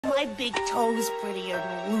my big toe's prettier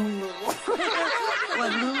than Lulu.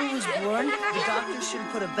 When Lulu was born, the doctor should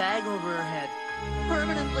have put a bag over her head.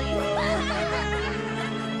 Permanently.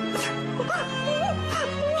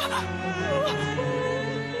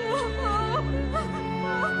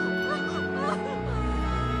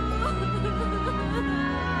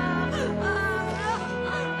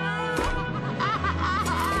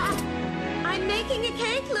 I'm making a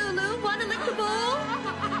cake, Lulu. Want to lick the bowl?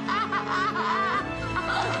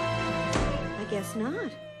 I guess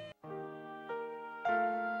not.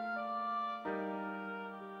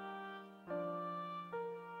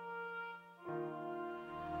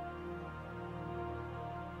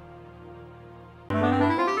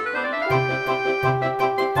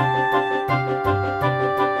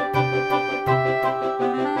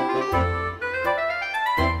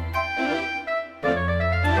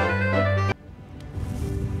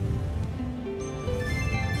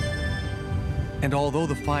 And although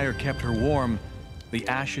the fire kept her warm, the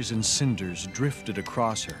ashes and cinders drifted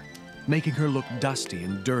across her, making her look dusty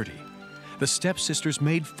and dirty. The stepsisters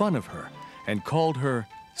made fun of her and called her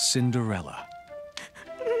Cinderella.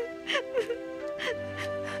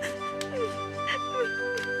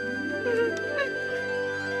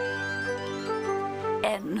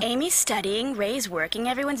 Amy's studying, Ray's working,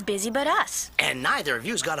 everyone's busy but us. And neither of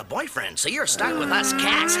you's got a boyfriend, so you're stuck with us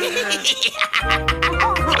cats.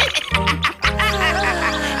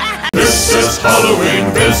 This is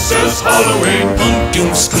Halloween, this is Halloween.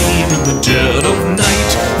 Pumpkins scream in the dead of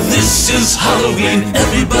night. This is Halloween,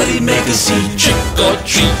 everybody make a scene. Trick or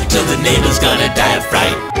treat till the neighbor's gonna die of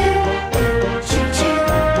fright.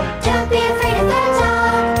 Don't be afraid of the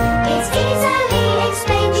dark. It's easily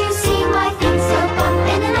explained. You see why things go bump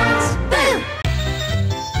in the night. Boom!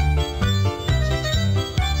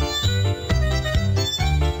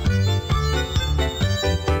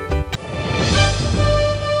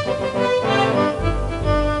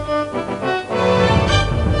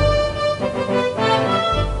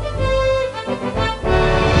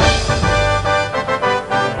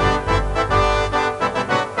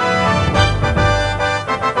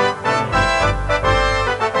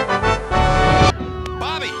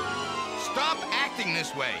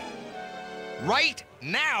 Right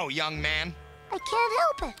now, young man. I can't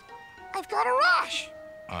help it. I've got a rash.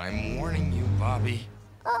 I'm warning you, Bobby.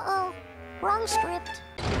 Uh-oh. Wrong script.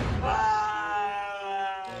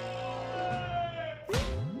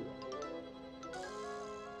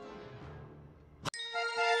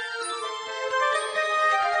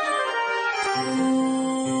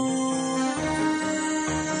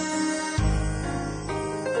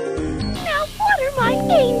 Now what are my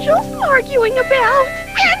angels arguing about?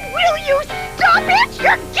 And will you stop it?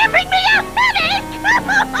 You're giving me a headache!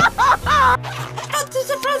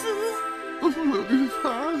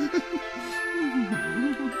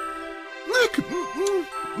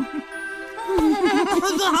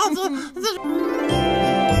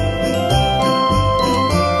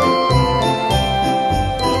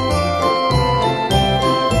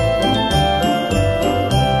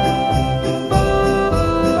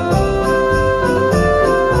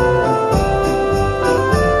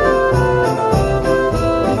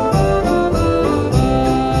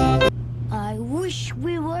 I wish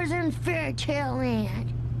we was in Fairytale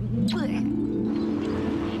Land.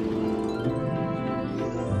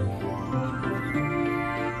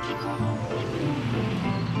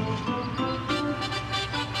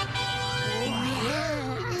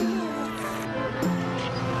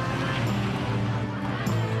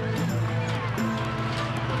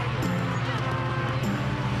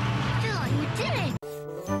 Oh, you did it!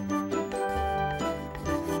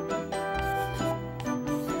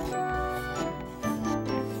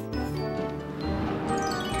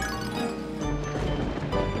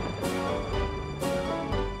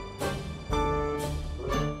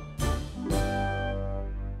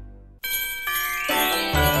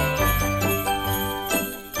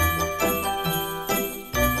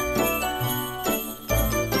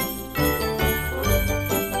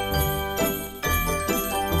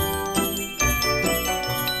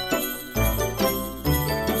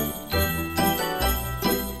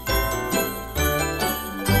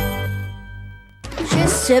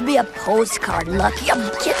 Just send me a postcard, Lucky. I'm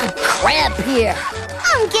getting a cramp here.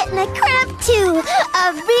 I'm getting a cramp too.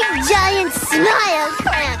 A big giant smile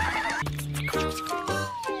cramp.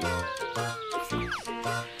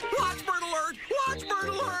 Watch bird alert! Watch bird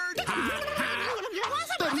alert!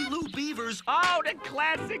 The blue beavers. Oh, the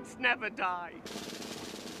classics never die.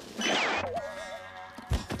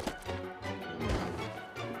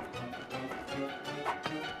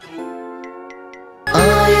 I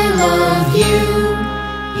love you,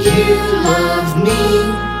 you love me.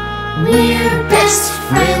 We're best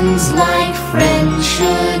friends like friends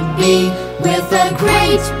should be, with a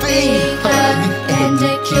great big hug and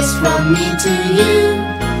a kiss from me to you.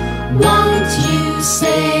 Won't you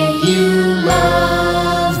say you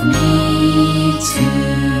love me too?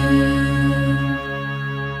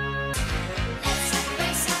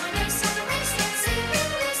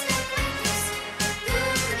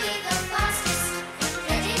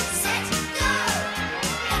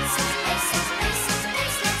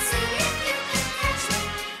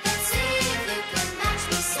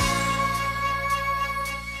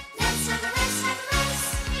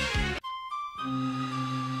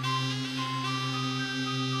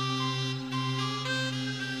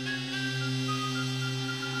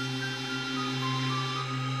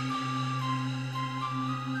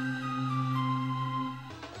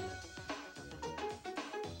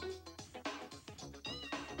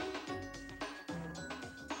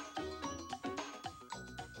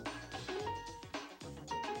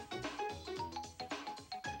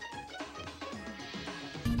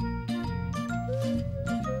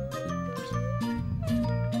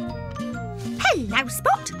 Hello,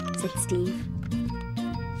 Spot, said Steve.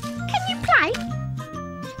 Can you play?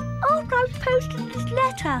 After I've posted this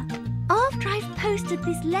letter. After I've posted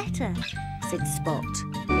this letter, said Spot.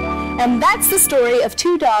 And that's the story of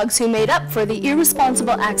two dogs who made up for the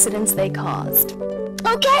irresponsible accidents they caused.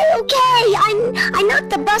 Okay, I knocked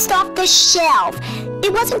the bus off the shelf.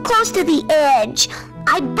 It wasn't close to the edge.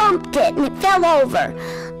 I bumped it and it fell over.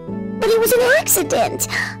 But it was an accident.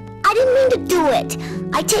 I didn't mean to do it.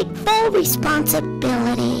 I take full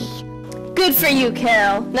responsibility. Good for you,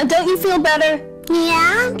 Carol. Now don't you feel better?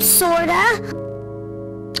 Yeah, sorta.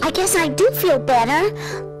 I guess I do feel better,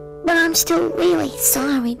 but I'm still really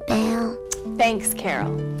sorry, Belle. Thanks,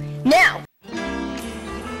 Carol. Now!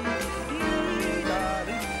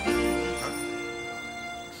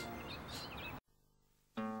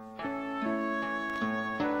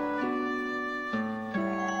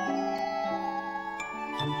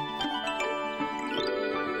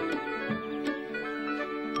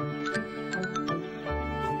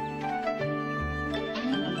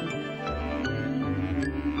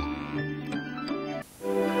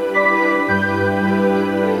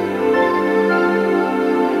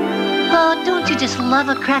 Just love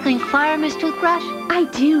a crackling fire, Miss Toothbrush? I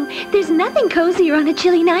do. There's nothing cozier on a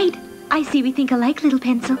chilly night. I see we think alike, little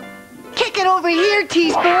pencil. Kick it over here,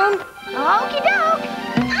 Teaspoon! Okie doke!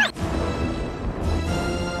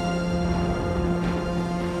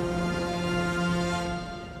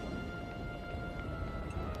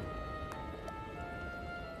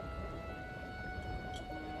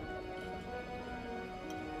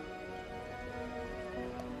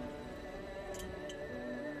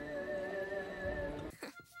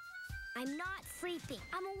 I'm not sleeping.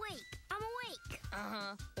 I'm awake. I'm awake.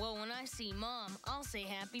 Uh-huh. Well, when I see Mom, I'll say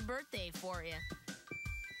happy birthday for you.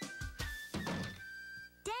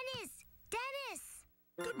 Dennis! Dennis!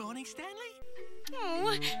 Good morning, Stanley.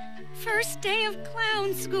 Oh, first day of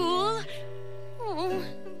clown school. Oh,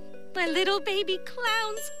 my little baby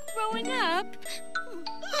clown's growing up.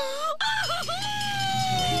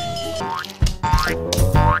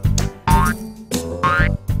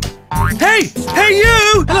 Hey! Hey,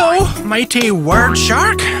 you! Hello, mighty word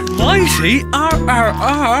shark. Mighty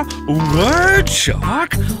word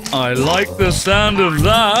shark. I like the sound of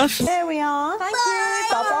that. There we are. Thank you.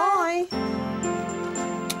 Bye-bye.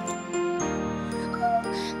 Oh,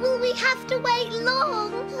 will we have to wait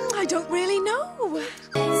long? I don't really know.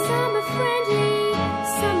 Some are friendly,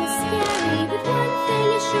 some are scary, but one thing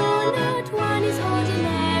is sure, not one is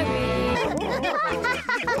ordinary.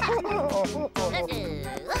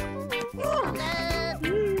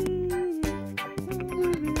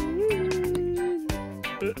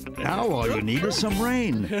 Now all you need is some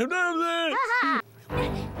rain. Come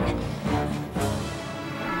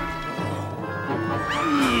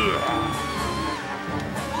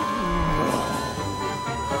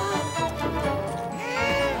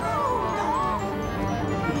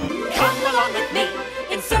along with me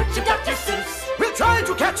in search of Dr. Seuss. We'll try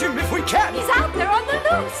to catch him if we can. He's out there on the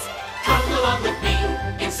loose. Come along with me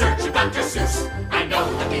in search of Dr. Seuss. I know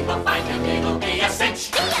that we will find him. It'll be a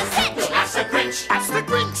cinch. We'll ask the Grinch. Ask the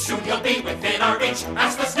Grinch. Soon he'll be within our reach.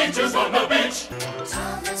 Ask the snitches on the bench.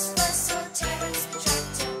 Thomas was so Terrence the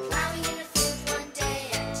tractor plowing in a field one day,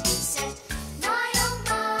 and he said, "My oh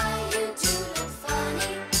my, you do look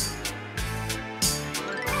funny.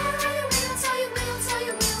 Where are your wheels? Are your wheels? Are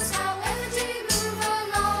your wheels? However do you move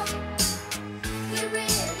along? You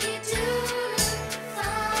really do look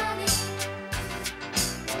funny."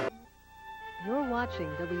 You're watching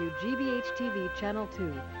WGBH TV Channel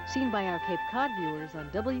 2, seen by our Cape Cod viewers on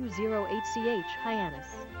W0HCH Hyannis.